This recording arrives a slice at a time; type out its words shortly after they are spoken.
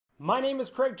My name is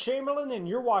Craig Chamberlain, and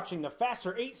you're watching the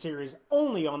Faster 8 series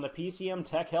only on the PCM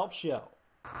Tech Help Show.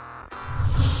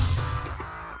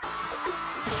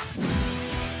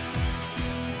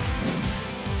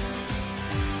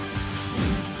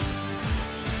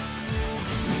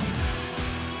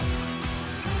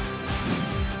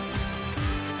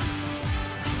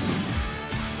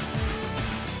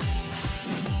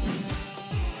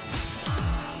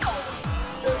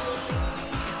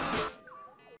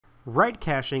 Write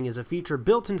caching is a feature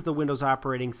built into the Windows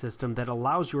operating system that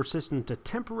allows your system to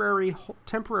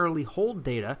temporarily hold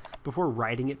data before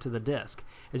writing it to the disk.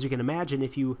 As you can imagine,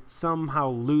 if you somehow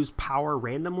lose power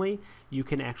randomly, you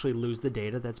can actually lose the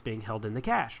data that's being held in the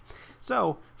cache.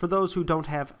 So, for those who don't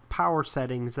have power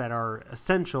settings that are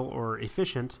essential or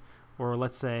efficient, or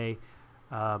let's say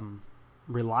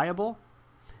reliable,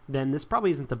 then this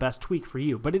probably isn't the best tweak for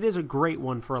you, but it is a great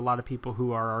one for a lot of people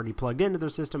who are already plugged into their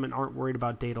system and aren't worried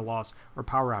about data loss or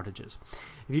power outages.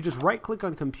 If you just right-click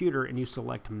on Computer and you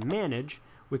select Manage,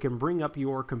 we can bring up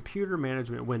your computer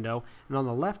management window, and on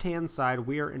the left-hand side,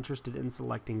 we are interested in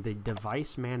selecting the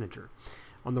Device Manager.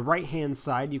 On the right-hand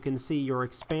side, you can see your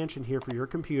expansion here for your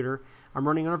computer. I'm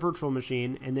running on a virtual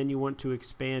machine, and then you want to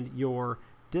expand your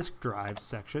disk drive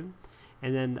section.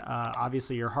 And then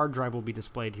obviously your hard drive will be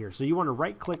displayed here. So you want to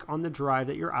right click on the drive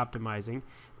that you're optimizing.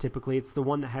 Typically it's the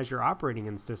one that has your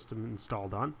operating system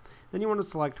installed on. Then you want to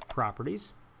select Properties.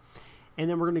 And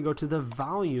then we're going to go to the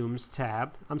Volumes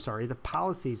tab, the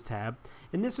Policies tab.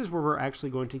 And this is where we're actually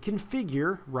going to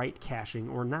configure write caching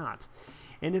or not.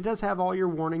 And it does have all your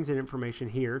warnings and information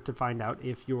here to find out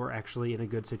if you're actually in a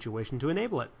good situation to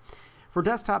enable it. For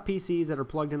desktop PCs that are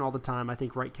plugged in all the time, I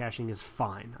think write caching is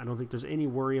fine. I don't think there's any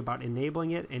worry about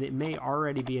enabling it, and it may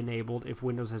already be enabled if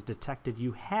Windows has detected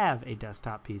you have a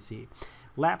desktop PC.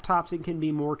 Laptops, it can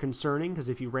be more concerning because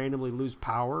if you randomly lose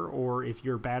power or if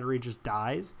your battery just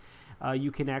dies, you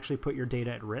can actually put your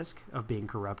data at risk of being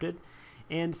corrupted.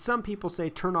 And some people say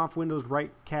turn off Windows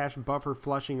write cache buffer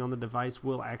flushing on the device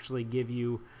will actually give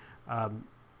you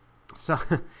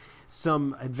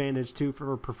some advantage too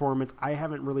for performance. I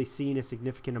haven't really seen a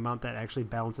significant amount that actually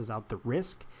balances out the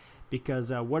risk,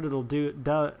 because what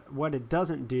it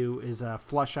doesn't do is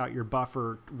flush out your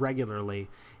buffer regularly,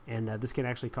 and this can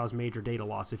actually cause major data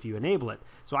loss if you enable it.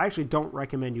 So I actually don't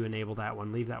recommend you enable that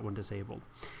one. Leave that one disabled.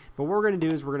 But what we're going to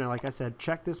do is we're going to, like I said,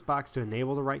 check this box to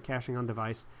enable the write caching on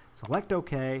device, select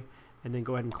OK, and then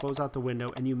go ahead and close out the window,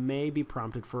 and you may be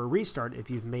prompted for a restart if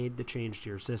you've made the change to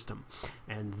your system.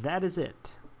 And that is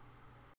it.